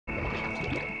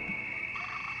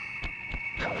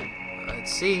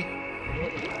Let's see.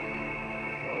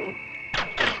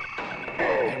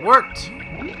 It worked.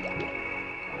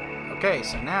 Okay,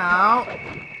 so now...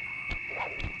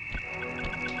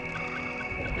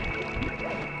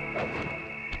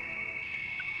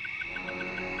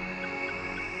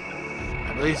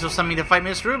 I believe this will send me to fight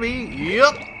Miss Ruby.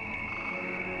 Yup.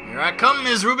 Here I come,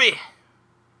 Miss Ruby.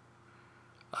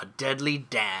 A deadly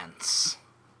dance.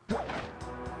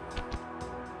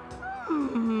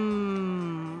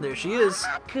 There she is.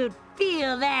 I could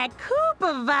feel that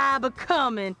Cooper vibe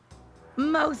a-coming.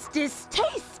 Most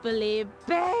distastefully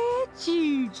bad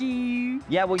juju.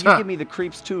 Yeah, well, you give me the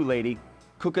creeps too, lady.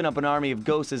 Cooking up an army of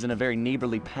ghosts isn't a very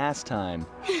neighborly pastime.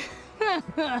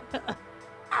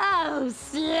 Oh,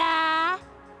 Sly.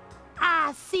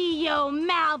 I see your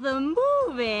mouth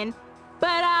a-moving,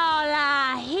 but all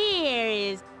I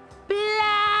hear is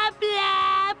blah,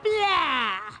 blah,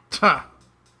 blah.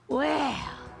 Well,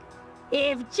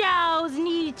 if jaws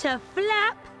need to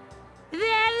flap, then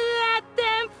let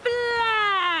them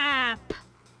flap.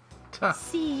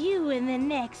 See you in the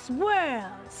next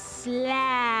world,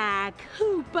 Sly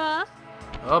Cooper.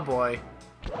 Oh boy.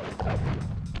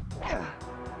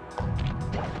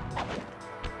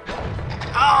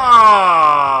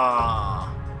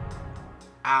 Oh!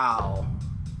 Ow.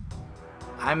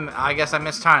 I guess I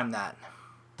mistimed that.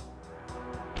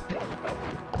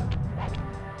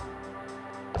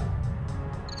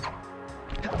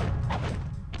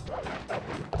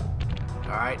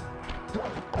 Alright.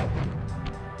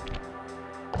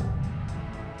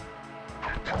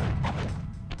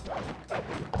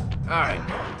 Alright.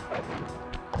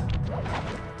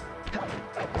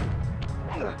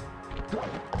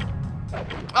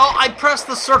 Oh, I pressed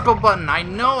the circle button. I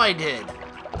know I did.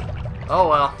 Oh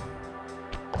well.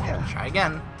 Try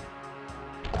again.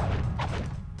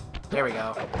 There we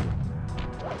go.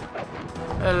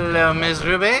 Hello, Miss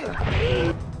Ruby.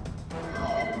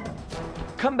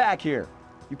 Come back here.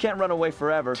 You can't run away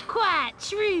forever. Quite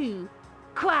true.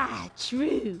 Quite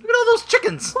true. Look at all those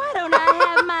chickens. Why don't I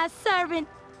have my servant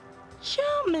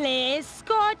Chumley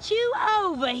escort you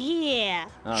over here?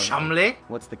 All right. Chumley?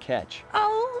 What's the catch?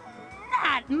 Oh,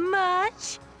 not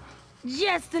much.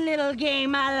 Just a little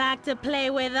game I like to play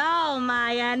with all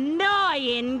my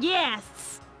annoying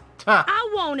guests. Huh. I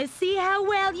want to see how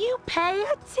well you pay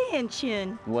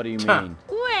attention. What do you mean?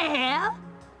 Well,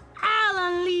 I'll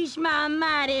unleash my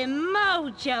mighty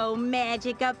mojo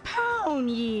magic upon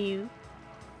you.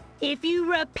 If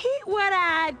you repeat what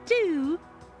I do,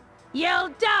 you'll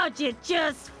dodge it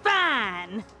just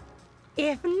fine.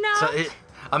 If not, So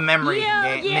a memory you'll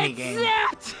mini get game.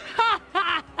 zapped.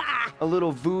 A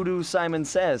little voodoo Simon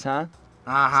Says, huh?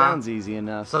 Uh-huh. Sounds easy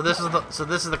enough. So this is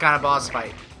the kind of boss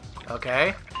fight.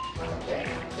 Okay.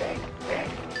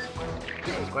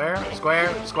 Square,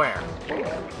 square, square.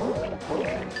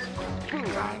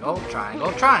 Triangle,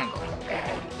 triangle, triangle.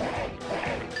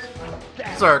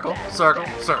 Circle, circle,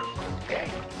 circle.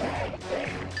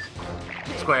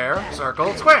 Square,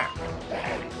 circle, square.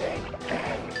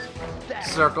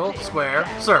 Circle, square,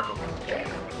 circle.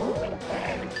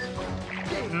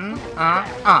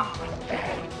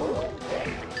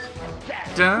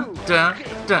 Dun, dun,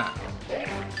 dun.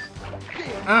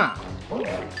 Dun,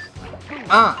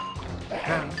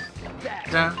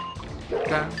 dun,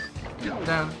 dun, dun,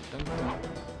 dun.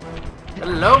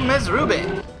 Hello, Miss Ruby.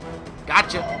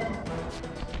 Gotcha.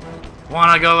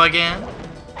 Wanna go again?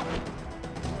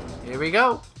 Here we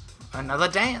go. Another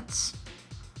dance.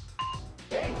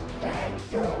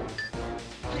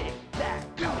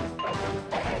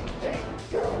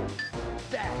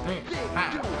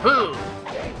 Hoo.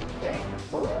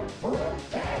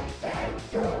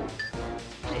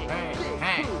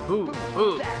 Hey, hoo,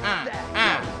 hoo,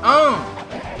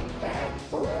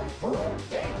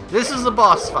 This is the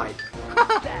boss fight.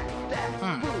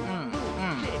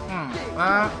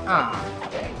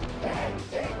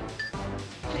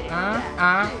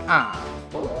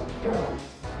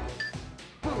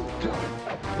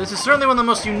 This is certainly one of the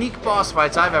most unique boss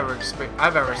fights I've ever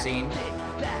seen.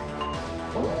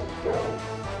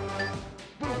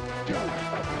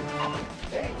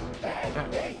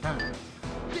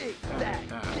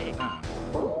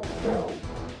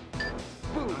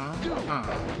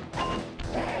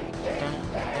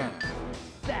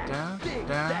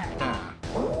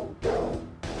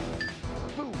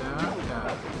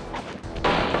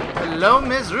 Hello,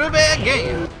 Miss Ruby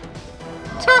again.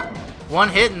 One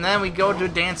hit and then we go to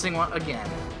dancing again.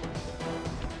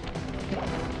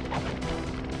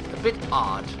 A bit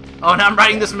odd. Oh, now I'm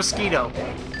riding this mosquito.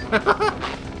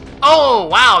 Oh,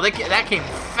 wow, that came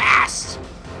fast.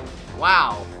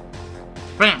 Wow.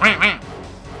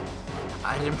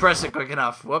 I didn't press it quick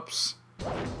enough. Whoops.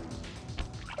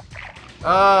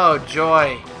 Oh,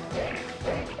 joy.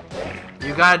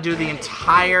 You gotta do the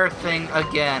entire thing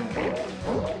again.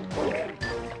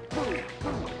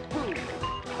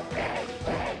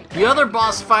 The other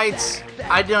boss fights,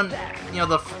 I didn't, you know,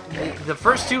 the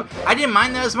first two, I didn't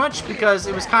mind that as much because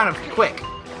it was kind of quick.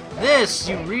 This,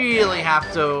 you really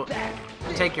have to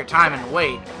take your time and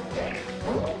wait.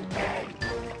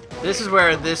 This is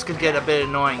where this could get a bit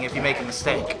annoying if you make a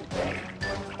mistake.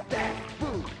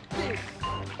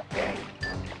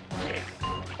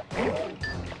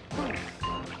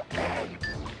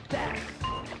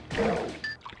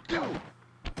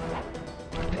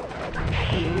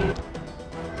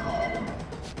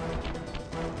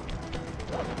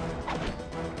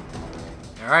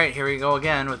 Alright, here we go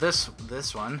again with this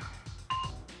one.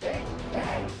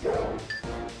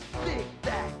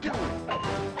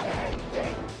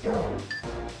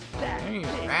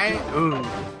 Right? Ooh.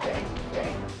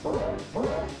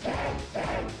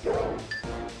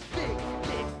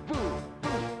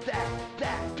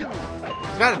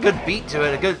 It's got a good beat to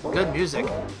it, a good music.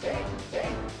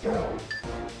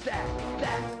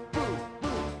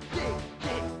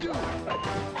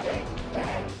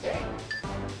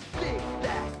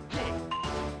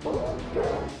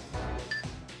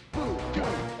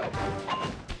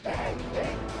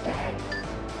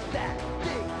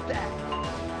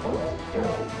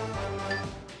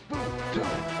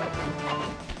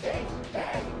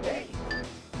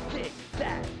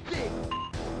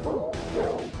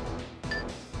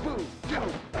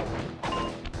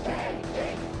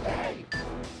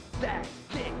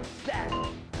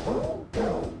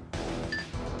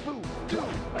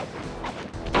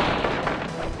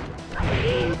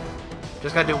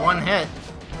 Just gotta do one hit.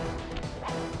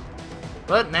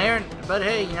 But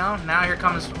hey, you know, now here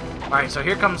comes. Alright, so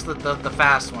here comes the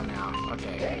fast one now.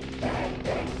 Okay.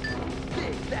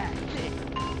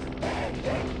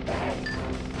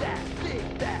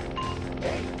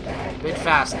 Bit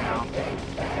fast now.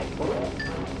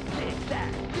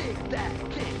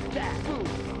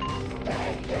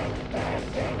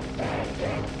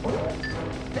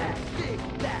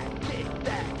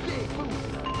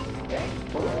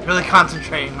 Really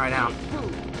concentrating right now.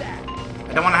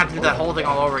 I don't want to have to do that whole thing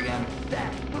all over again.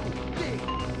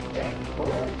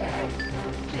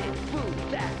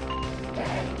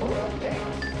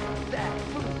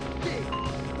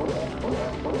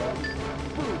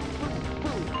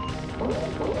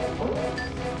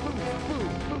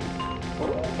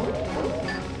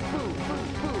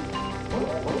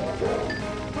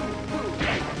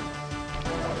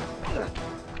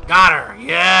 Got her!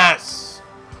 Yes!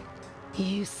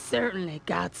 You certainly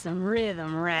got some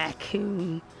rhythm,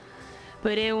 Raccoon.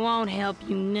 But it won't help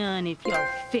you none if you're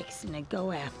fixing to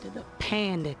go after the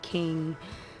Panda King.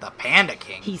 The Panda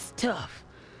King? He's tough,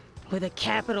 with a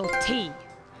capital T.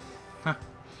 Huh.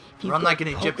 If you Run go like an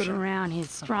poking Egyptian. around his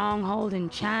stronghold in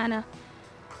China,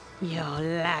 you're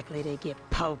likely to get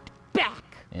poked back.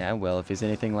 Yeah, well, if he's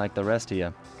anything like the rest of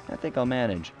you, I think I'll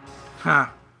manage. Huh.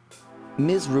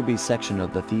 Ms. Ruby's section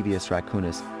of the Thievius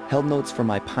Raccoonus held notes for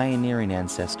my pioneering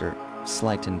ancestor,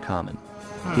 Sly Cooper.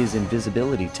 His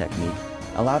invisibility technique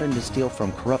allowed him to steal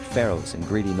from corrupt pharaohs and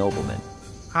greedy noblemen.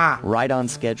 Huh. Right on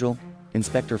schedule,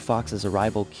 Inspector Fox's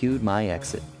arrival cued my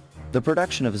exit. The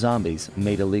production of zombies,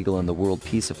 made illegal in the World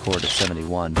Peace Accord of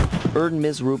 '71, earned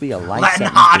Ms. Ruby a life Latin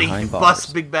sentence hottie, behind bars.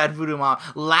 bust big bad voodoo mom.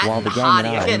 Latin While the gang hottie.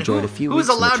 and I Again, enjoyed a few who's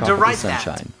weeks in the allowed to tropical write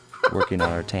sunshine, working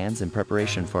on our tans in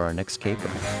preparation for our next caper.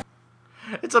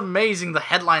 It's amazing the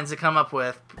headlines they come up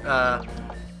with, and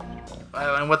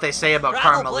what they say about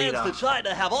Travel plans Carmelita. to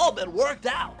China have all been worked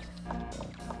out.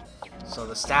 So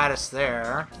the status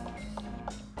there.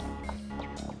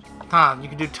 Huh, you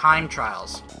can do time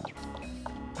trials.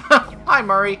 Hi,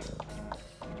 Murray.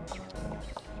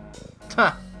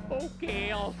 Huh.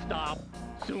 Okay, I'll stop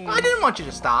soon. I didn't want you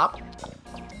to stop.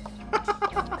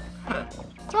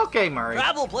 It's okay, Murray.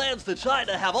 Travel plans to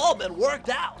China have all been worked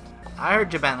out. I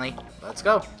heard you, Bentley. Let's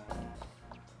go.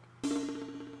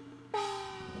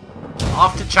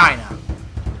 Off to China.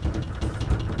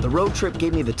 The road trip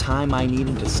gave me the time I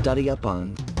needed to study up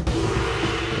on the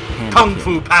Panda Kung King.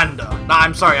 Fu Panda. No,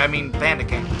 I'm sorry, I mean Panda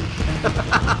King.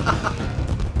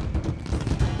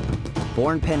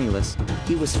 Born penniless,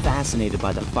 he was fascinated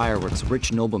by the fireworks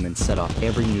rich noblemen set off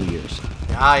every New Year's.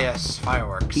 Ah, yes,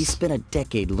 fireworks. He spent a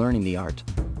decade learning the art.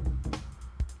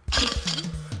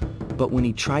 But when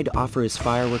he tried to offer his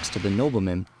fireworks to the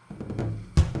noblemen,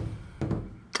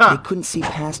 they couldn't see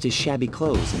past his shabby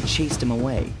clothes and chased him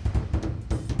away.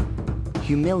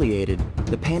 Humiliated,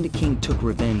 the Panda King took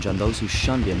revenge on those who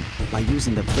shunned him by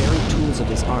using the very tools of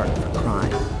his art for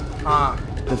crime.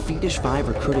 The Fiendish Five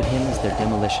recruited him as their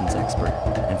demolitions expert,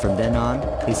 and from then on,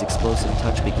 his explosive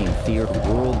touch became feared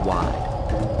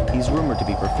worldwide. He's rumored to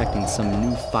be perfecting some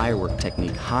new firework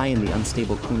technique high in the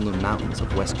unstable Kunlun Mountains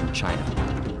of western China.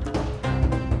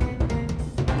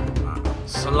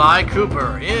 Sly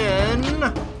Cooper in...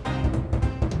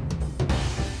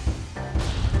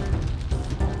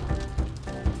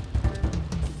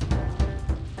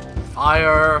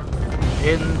 Fire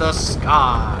in the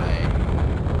Sky.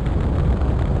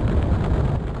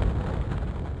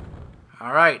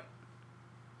 Alright.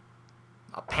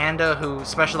 A panda who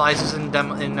specializes in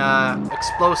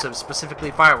explosives,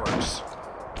 specifically fireworks.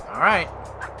 Alright.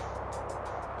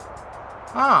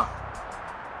 Huh.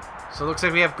 So it looks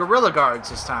like we have gorilla guards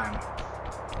this time.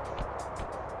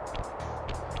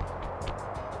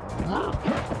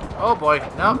 Oh boy,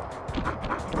 nope.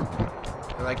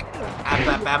 They're like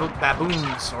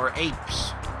baboons or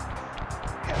apes.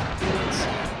 Let's see.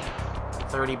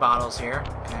 30 bottles here.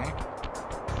 Okay.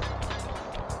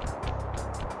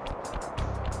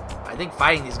 I think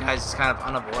fighting these guys is kind of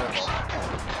unavoidable.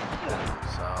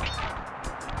 So.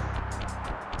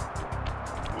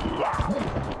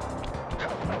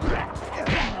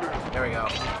 There we go.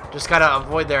 Just gotta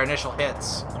avoid their initial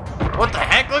hits. What the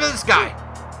heck? Look at this guy!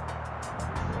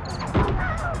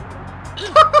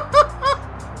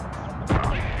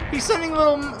 He's sending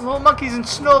little monkeys and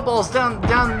snowballs down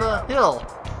the hill.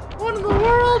 What in the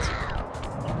world?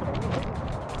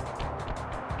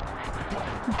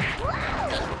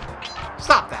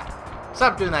 Stop that!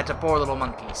 Stop doing that to poor little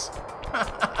monkeys.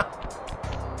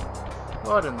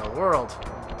 What in the world?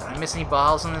 Did I miss any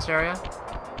balls in this area?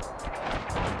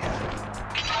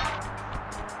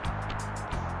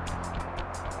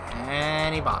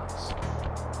 Any bottles?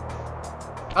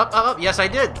 Up, up, up! Yes, I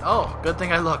did. Oh, good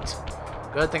thing I looked.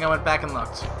 Good thing I went back and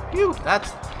looked. Phew!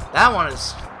 That's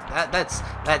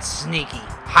sneaky.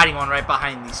 Hiding one right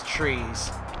behind these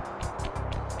trees.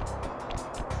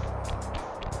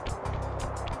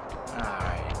 All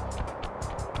right.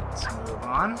 Let's move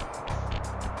on.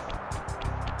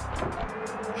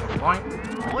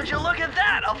 Checkpoint. Would you look at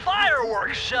that? A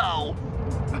fireworks show!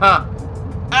 Huh.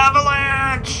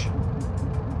 Avalanche!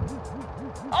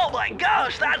 Oh my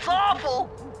gosh, that's awful!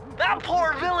 That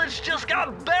poor village just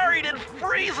got buried in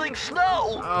freezing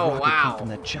snow! Oh, Rocket wow. came from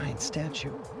that giant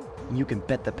statue. And you can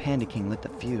bet the Panda King lit the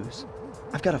fuse.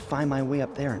 I've got to find my way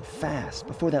up there and fast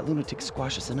before that lunatic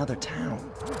squashes another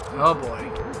town. Oh boy.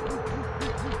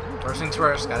 First things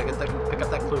first, gotta pick up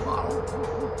that clue bottle.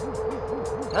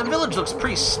 That village looks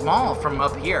pretty small from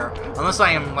up here, unless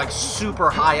I am like super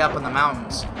high up in the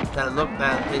mountains. That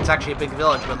it's actually a big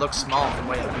village, but it looks small from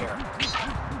way up here.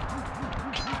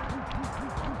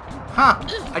 Huh,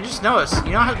 I just noticed.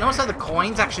 You know how notice how the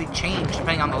coins actually change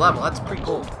depending on the level. That's pretty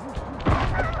cool.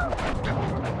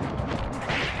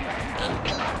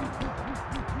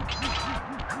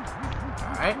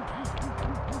 Alright.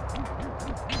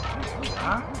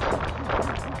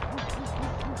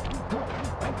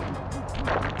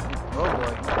 Oh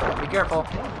boy. Be careful.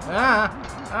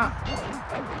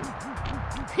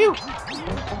 Phew.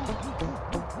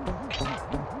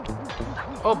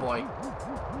 Oh boy.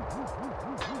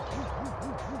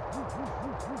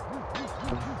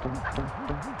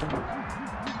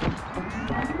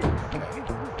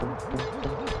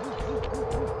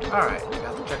 Alright,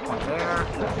 got the checkpoint there.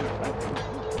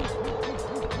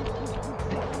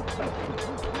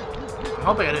 I'm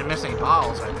hoping I didn't miss any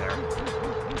bottles right there.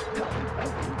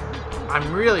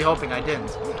 I'm really hoping I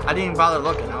didn't. I didn't even bother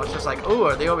looking. I was just like, ooh,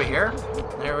 are they over here?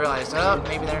 And I realized, oh,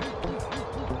 maybe they're...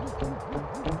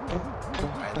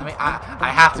 Alright, I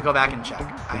have to go back and check.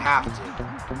 I have to.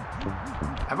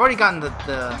 I've already gotten the...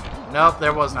 Nope,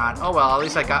 there was not. Oh well, at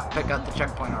least I got the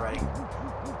checkpoint already.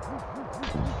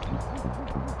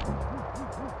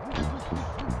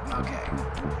 Okay.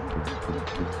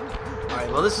 Alright,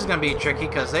 well this is going to be tricky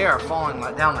because they are falling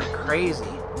down like crazy.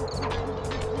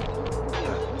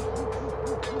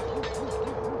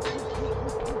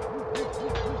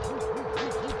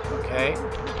 Okay.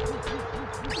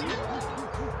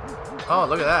 Oh,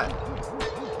 look at that.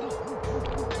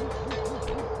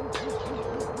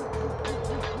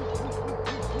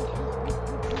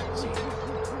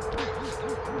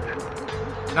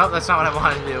 Nope, that's not what I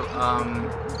wanted to do.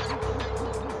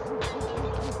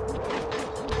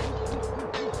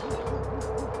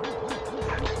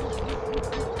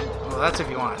 Well, that's if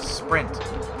you want to sprint.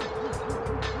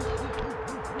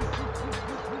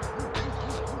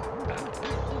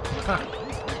 Huh.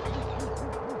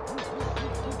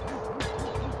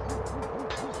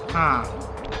 Huh.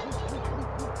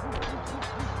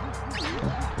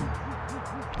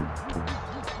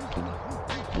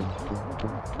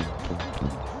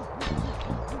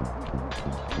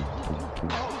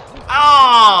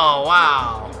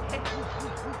 wow.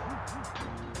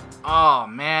 Oh,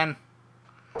 man.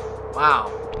 Wow.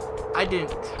 I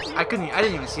didn't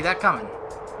even see that coming.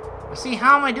 See,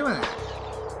 how am I doing that?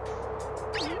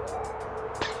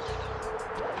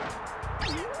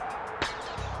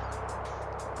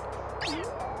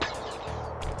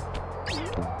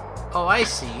 Oh, I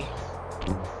see.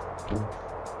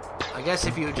 I guess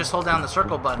if you just hold down the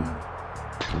circle button,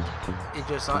 it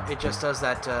just does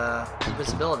that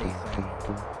visibility thing.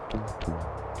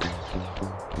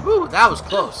 Woo, that was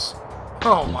close.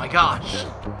 Oh my gosh.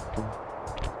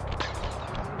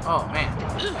 Oh man.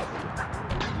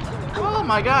 Oh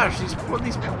my gosh, these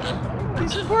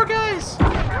poor guys.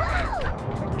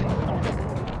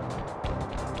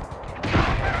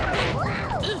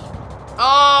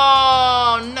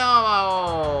 Oh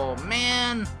no,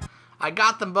 man. I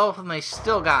got them both and they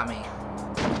still got me.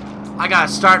 I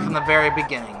gotta start from the very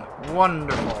beginning.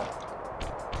 Wonderful.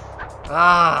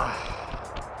 Ah.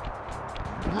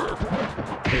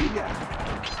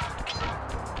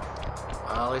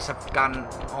 Well, at least I've gotten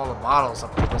all the bottles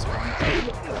up to this point.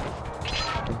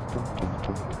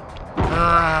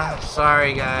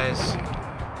 Sorry guys.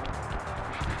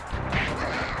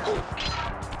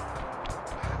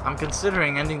 I'm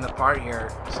considering ending the part here,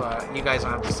 so you guys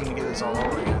don't have to see me do this all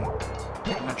over again.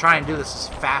 I'm gonna try and do this as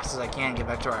fast as I can, get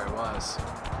back to where I was.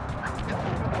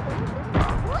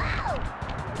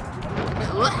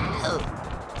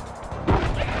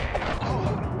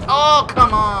 Oh,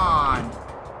 come on!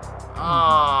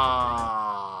 Oh.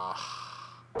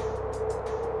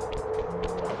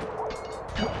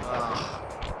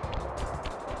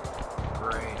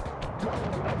 Great.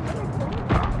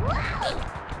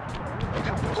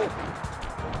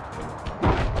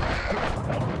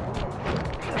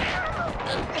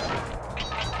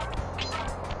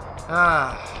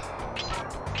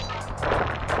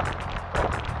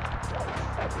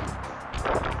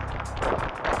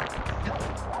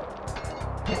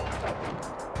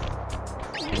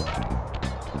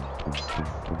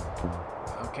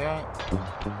 Okay.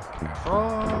 Careful.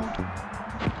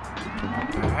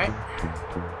 Alright.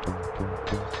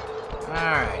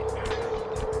 Alright.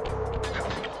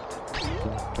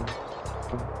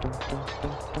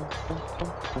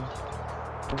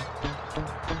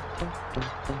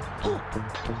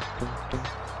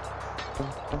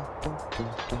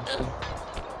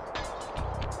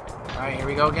 Alright, here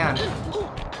we go again.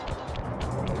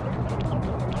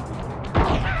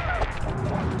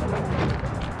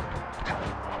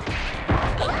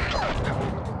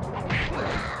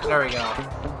 There we go.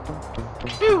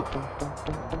 Phew!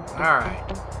 Alright.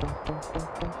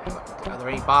 Are there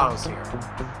any bottles here?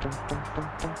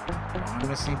 I don't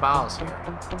miss any bottles here.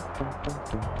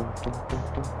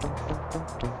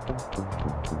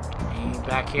 Any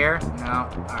back here? No?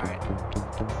 Alright.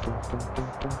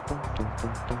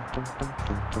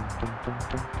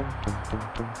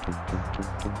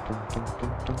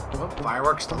 Oh,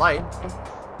 fireworks to light.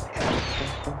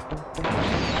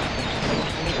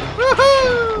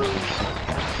 Woohoo!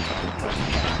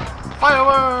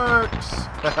 Fireworks!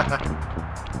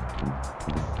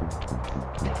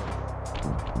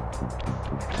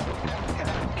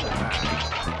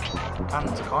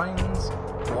 Tons of coins.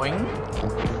 Boing.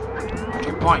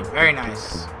 Checkpoint. Very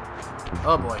nice.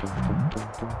 Oh boy.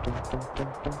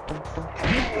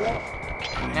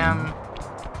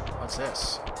 What's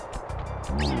this?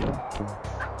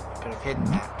 Could have hidden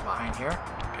that behind here.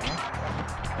 Okay.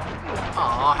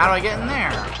 Oh, how do I get in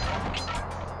there?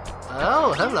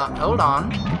 Oh, hold on. Hold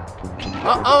on.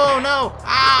 Oh, oh no!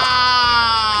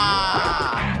 Ah!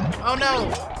 Oh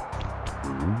no!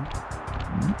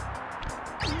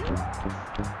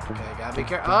 Okay, gotta be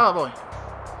careful. Oh boy.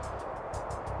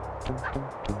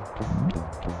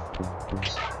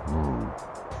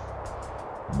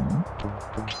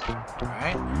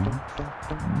 Alright.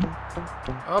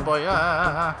 Oh boy,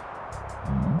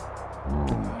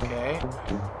 okay.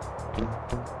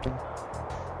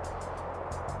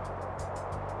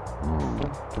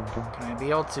 Can I be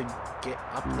able to get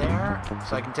up there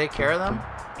so I can take care of them?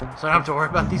 So I don't have to worry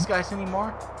about these guys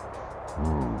anymore?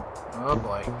 Oh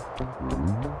boy.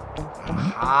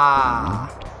 Aha!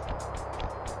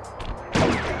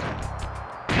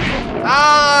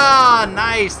 Ah,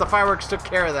 nice! The fireworks took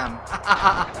care of them.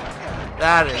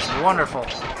 That is wonderful.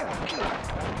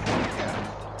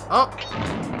 Oh!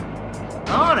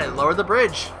 Oh, and it lowered the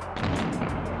bridge.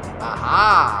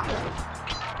 Aha!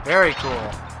 Very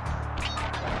cool.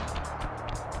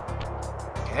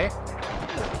 Okay.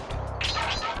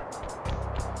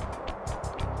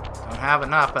 Don't have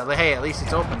enough, but hey, at least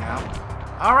it's open now.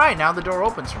 Alright, now the door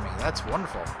opens for me. That's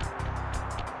wonderful.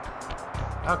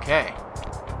 Okay.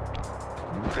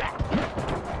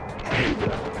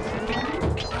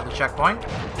 Another checkpoint.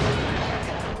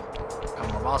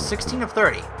 Couple more balls. 16 of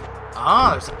 30.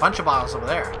 Oh, there's a bunch of bottles over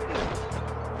there.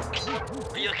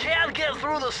 You can't get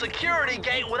through the security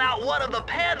gate without one of the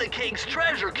Panda King's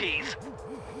treasure keys.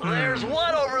 There's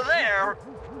one over there,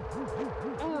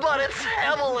 but it's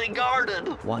heavily guarded.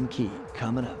 One key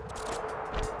coming up.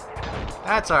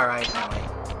 That's alright, Nelly.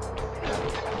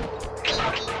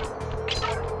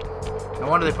 No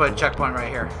wonder they put a checkpoint right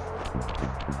here.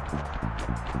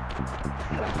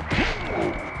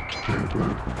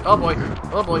 Oh boy,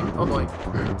 oh boy, oh boy.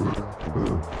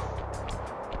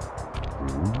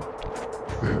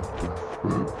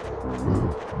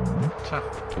 Huh.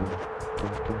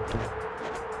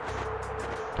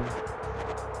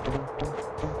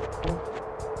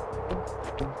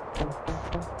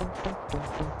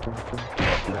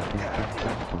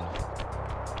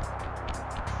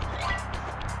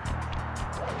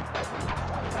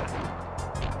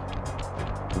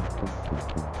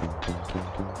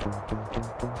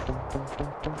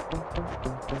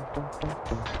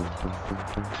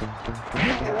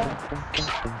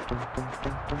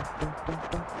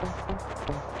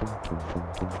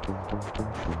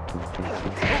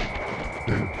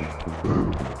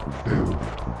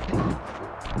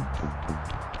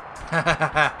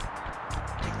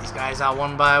 Take these guys out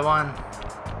one by one.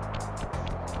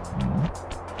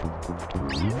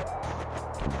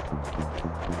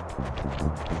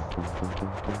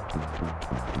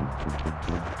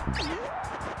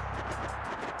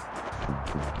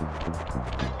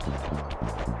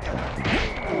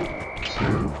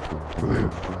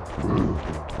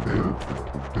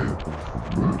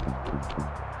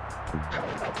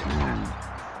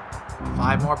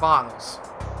 Five more bottles.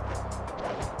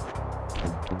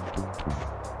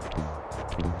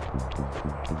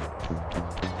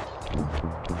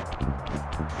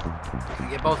 Can I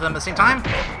get both of them at the same time?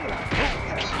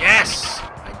 Yes!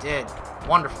 I did.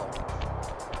 Wonderful.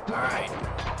 Alright.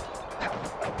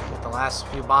 Get the last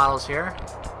few bottles here.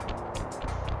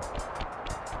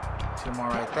 Two more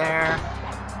right there.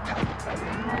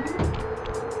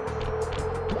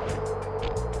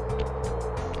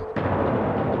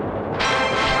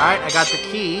 Alright, I got the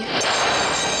key.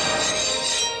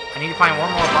 I need to find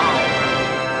one more bottle.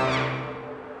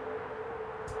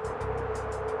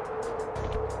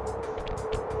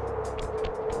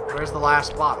 Where's the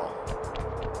last bottle?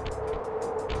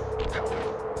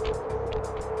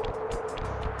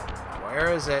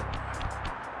 Where is it?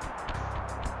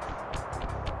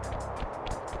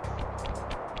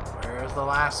 Where's the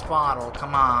last bottle?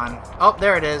 Come on. Oh,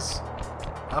 there it is.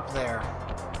 Up there.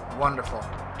 Wonderful.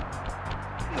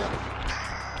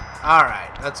 Alright,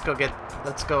 let's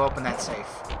go open that safe.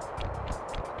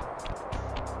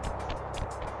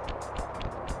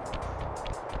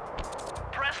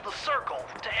 Press the circle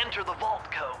to enter the vault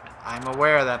code. I'm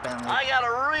aware of that, Bentley. I got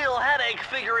a real headache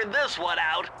figuring this one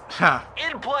out. Huh.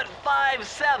 Input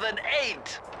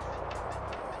 578.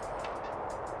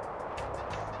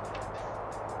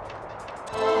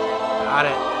 Got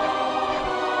it.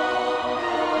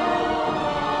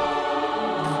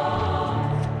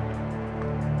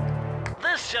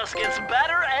 This just gets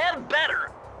better and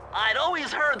better. I'd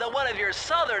always heard that one of your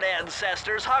southern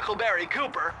ancestors, Huckleberry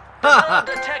Cooper, developed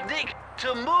a technique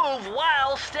to move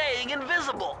while staying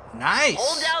invisible. Nice.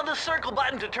 Hold down the circle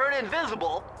button to turn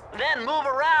invisible, then move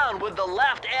around with the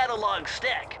left analog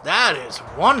stick. That is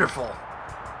wonderful.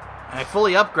 And I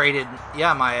fully upgraded,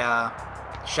 yeah, my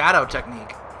shadow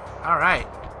technique. Alright.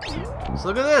 So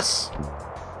look at this.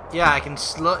 Yeah,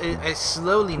 I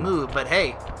slowly move, but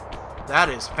hey, that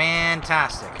is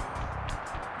fantastic.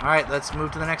 Alright, let's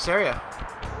move to the next area.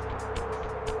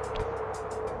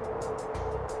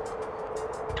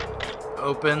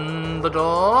 Open the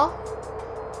door.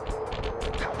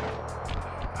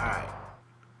 Alright.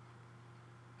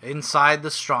 Inside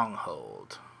the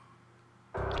stronghold.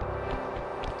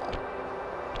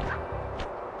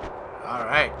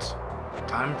 Alright.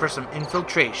 Time for some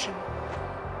infiltration.